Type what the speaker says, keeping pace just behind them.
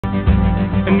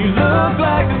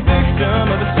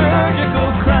victim of a surgical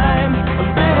crime. A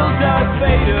little Darth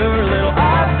Vader, a little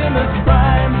Optimus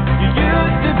Prime. You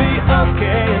used to be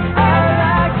okay, and I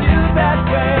like you that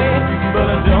way. But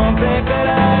I don't think that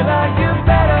I like you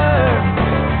better.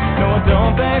 No, I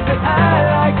don't think that I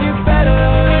like you better.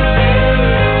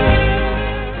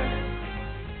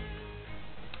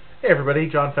 Hey everybody,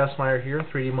 John Fessmeyer here,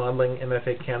 3D modeling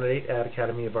MFA candidate at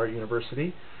Academy of Art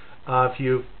University. If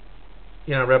you've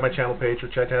read my channel page or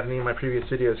checked out any of my previous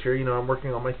videos here, you know I'm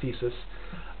working on my thesis.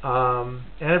 And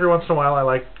every once in a while, I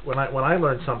like when I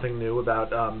learn something new about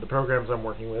the programs I'm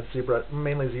working with, ZBrush,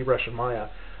 mainly ZBrush and Maya.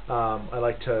 I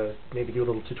like to maybe do a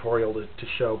little tutorial to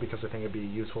show because I think it'd be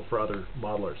useful for other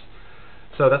modelers.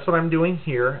 So that's what I'm doing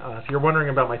here. If you're wondering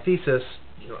about my thesis,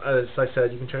 as I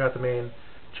said, you can check out the main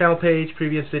channel page,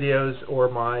 previous videos, or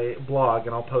my blog,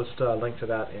 and I'll post a link to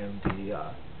that in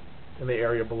the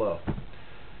area below.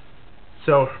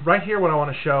 So right here, what I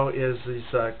want to show is these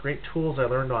great tools I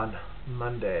learned on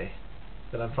Monday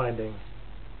that I'm finding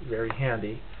very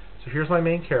handy. So here's my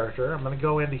main character. I'm going to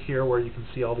go into here where you can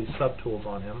see all these subtools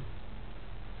on him.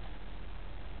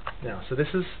 Now, so this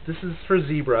is for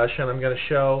ZBrush, and I'm going to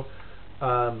show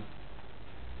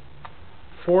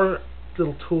 4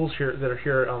 little tools here that are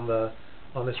here on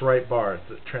this right bar: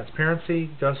 the transparency,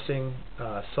 ghosting,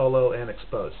 solo, and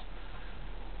Xpose.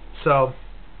 So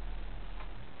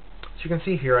as you can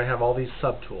see here, I have all these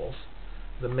subtools.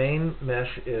 The main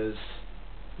mesh is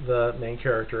the main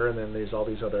character, and then there's all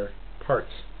these other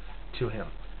parts to him.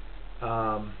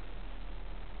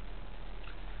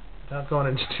 Without going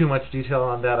into too much detail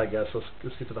on that, I guess let's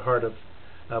get to the heart of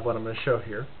what I'm going to show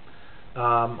here.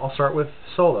 I'll start with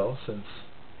solo, since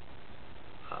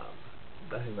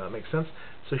I think that makes sense.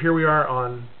 So here we are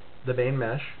on the main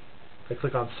mesh. If I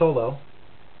click on solo,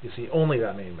 you see only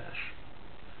that main mesh.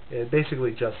 It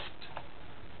basically just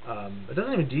it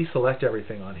doesn't even deselect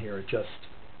everything on here. It just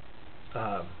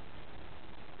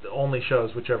only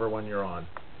shows whichever one you're on.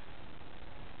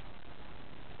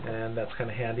 And that's kind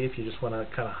of handy if you just want to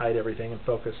kind of hide everything and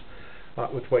focus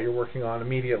with what you're working on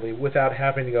immediately without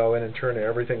having to go in and turn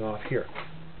everything off here.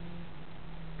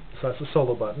 So that's the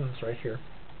solo button. It's right here.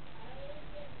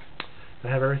 I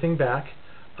have everything back.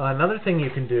 Another thing you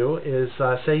can do is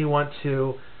say you want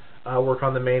to work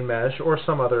on the main mesh or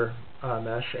some other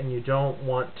mesh, and you don't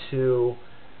want to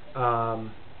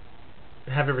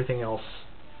have everything else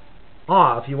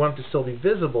off. You want it to still be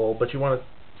visible, but you want to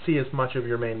see as much of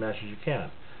your main mesh as you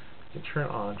can. You can turn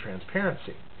on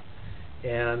transparency,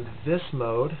 and this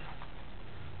mode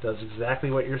does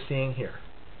exactly what you're seeing here.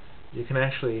 You can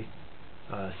actually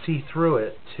see through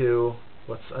it to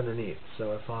what's underneath.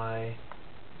 So if I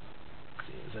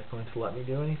see, is that going to let me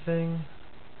do anything?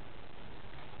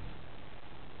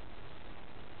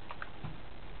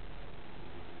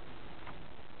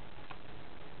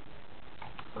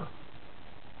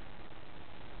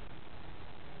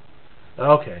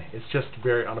 Okay, it's just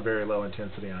on a very low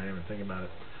intensity, and I didn't even think about it.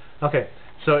 Okay,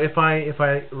 so if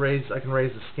I raise, I can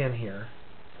raise the skin here,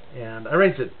 and I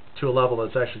raised it to a level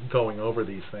that's actually going over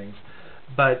these things.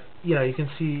 But you can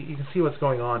see what's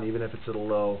going on even if it's at a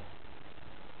low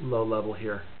level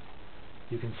here.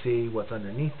 You can see what's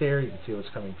underneath there. You can see what's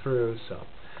coming through. So,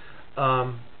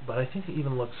 but I think it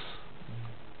even looks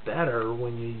better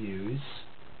when you use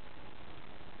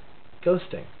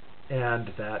ghosting.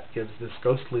 And that gives this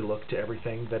ghostly look to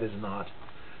everything that is not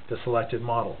the selected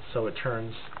model. So it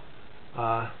turns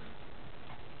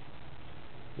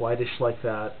whitish like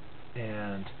that,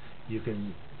 and you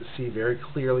can see very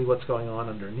clearly what's going on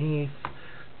underneath.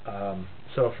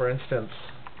 So for instance,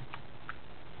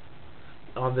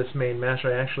 on this main mesh,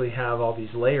 I actually have all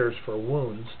these layers for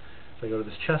wounds. If I go to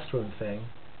this chest wound thing,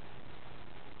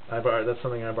 that's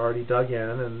something I've already dug in,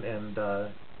 and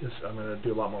I'm going to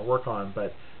do a lot more work on,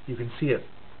 but you can see it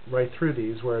right through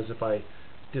these, whereas if I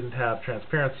didn't have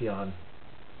transparency on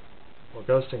or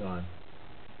ghosting on,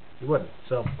 you wouldn't.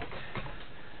 So,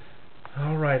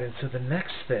 alright, and so the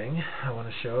next thing I want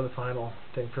to show, the final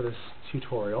thing for this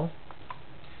tutorial,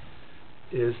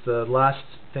 is the last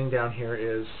thing down here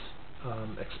is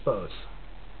Xpose.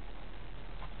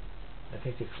 I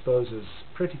think Xpose is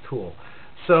pretty cool.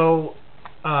 So,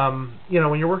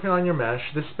 when you're working on your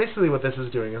mesh, this basically what this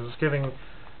is doing is it's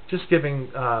just giving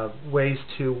ways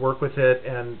to work with it,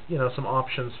 and some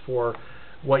options for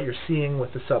what you're seeing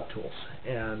with the subtools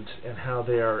and how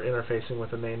they are interfacing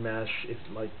with the main mesh. If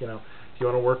you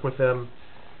want to work with them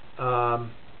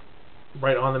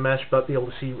right on the mesh, but be able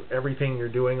to see everything you're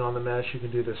doing on the mesh, you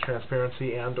can do this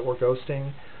transparency and or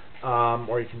ghosting,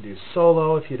 or you can do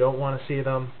solo if you don't want to see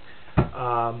them,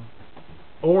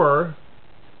 or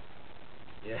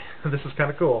yeah, this is kind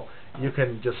of cool. You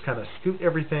can just kind of scoot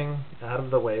everything out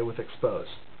of the way with Xpose.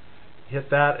 Hit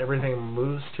that, everything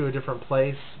moves to a different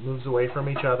place, moves away from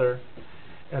each other,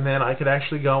 and then I could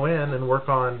actually go in and work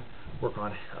on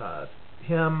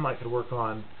him. I could work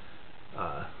on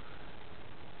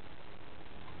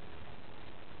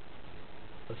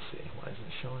let's see, why isn't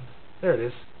it showing? There it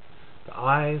is. The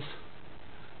eyes,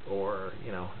 or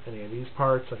any of these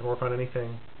parts. I can work on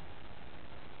anything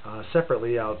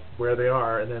separately out where they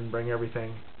are, and then bring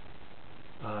everything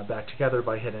back together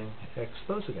by hitting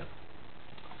Xpose again.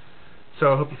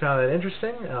 So I hope you found that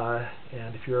interesting,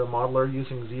 and if you're a modeler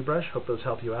using zBrush, hope those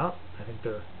help you out. I think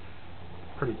they're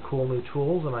pretty cool new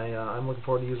tools, and I'm looking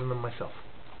forward to using them myself.